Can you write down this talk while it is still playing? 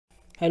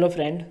Hello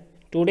friend,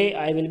 today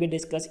I will be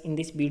discussing in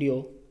this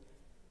video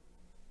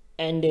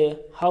and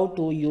how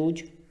to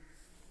use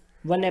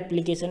one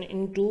application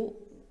in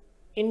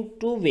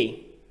two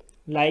way,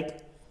 like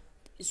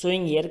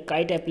showing here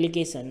kite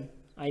application.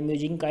 I am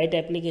using kite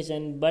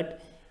application,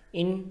 but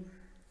in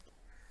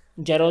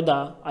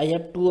Jaroda I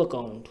have two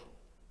account.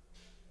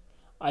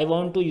 I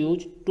want to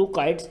use two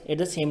kites at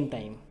the same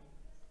time.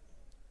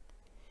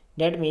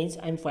 That means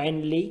I am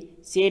finally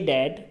say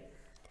that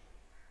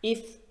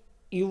if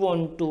you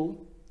want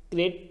to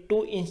create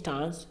two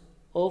instances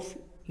of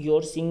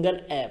your single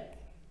app,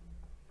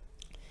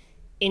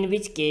 in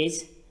which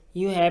case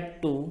you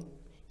have to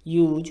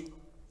use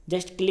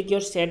just click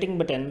your setting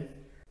button,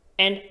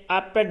 and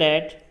after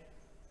that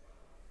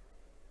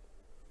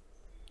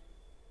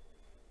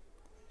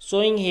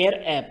showing here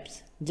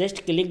apps,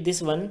 just click this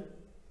one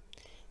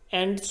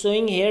and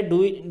showing here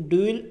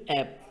dual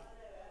app,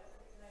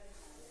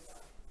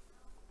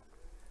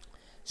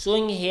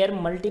 showing here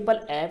multiple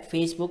app: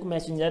 Facebook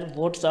Messenger,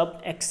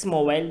 WhatsApp, X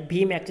Mobile,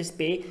 Bhim Access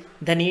Pay,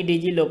 Dhani,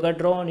 DigiLocker,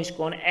 Draw,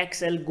 Niscon,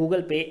 XL,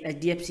 Google Pay,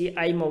 HDFC,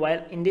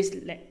 iMobile, in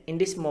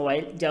this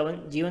mobile,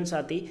 Jeevan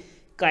Sathi,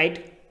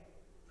 Kite,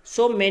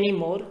 so many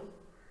more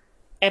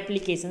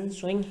applications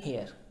showing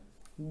here.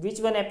 Which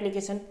one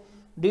application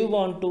do you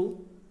want to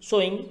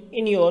showing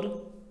in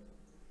your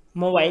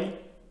mobile?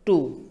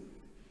 Two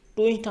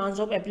instance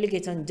of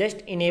application,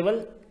 just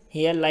enable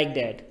here like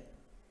that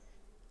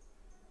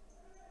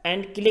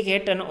and click here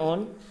turn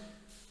on,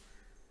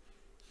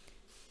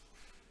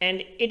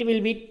 and it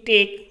will be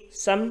take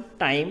some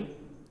time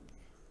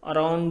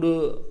around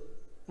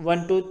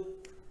 1 to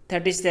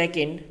 30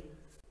 seconds.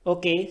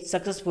 Okay,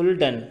 successful,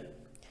 done.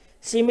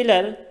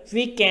 Similar,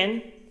 we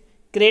can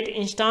create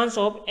instance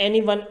of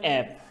any one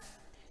app: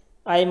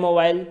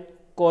 iMobile,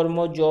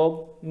 Cormo,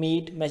 Job,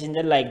 Meet,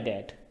 Messenger, like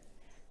that.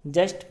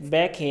 Just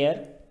back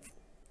here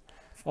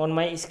on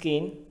my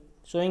screen,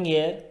 showing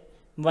here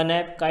one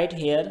app Kite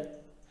here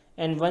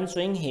and one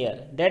showing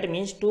here. That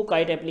means two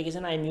kite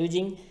application I am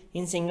using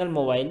in single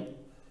mobile,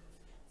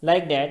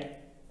 like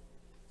that.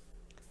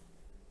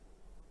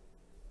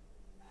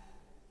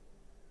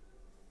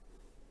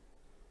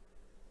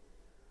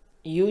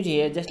 Use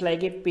here just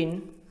like a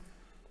pin,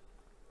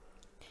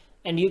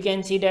 and you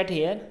can see that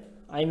here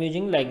I am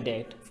using like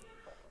that.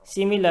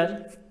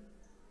 Similar,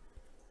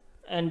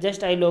 and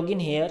just I log in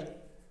here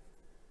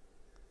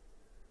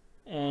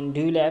and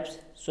dual apps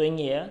showing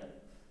here,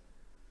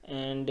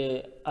 and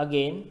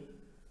again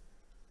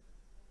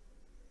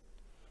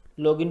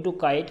log into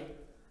kite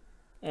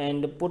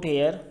and put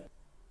here.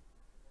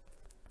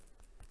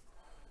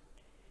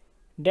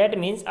 That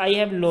means I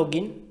have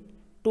login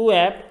two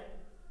app,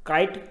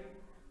 kite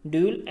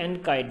dual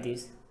and kite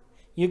this.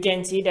 You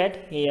can see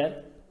that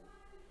here.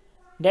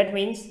 That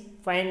means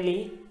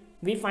finally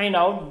we find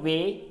out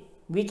way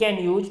we can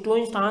use two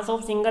instances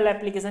of single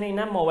application in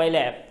a mobile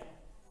app,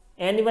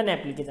 any one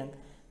application.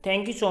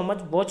 Thank you so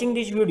much watching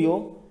this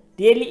video.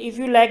 Really, if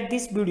you like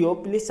this video,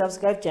 please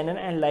subscribe channel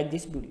and like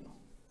this video.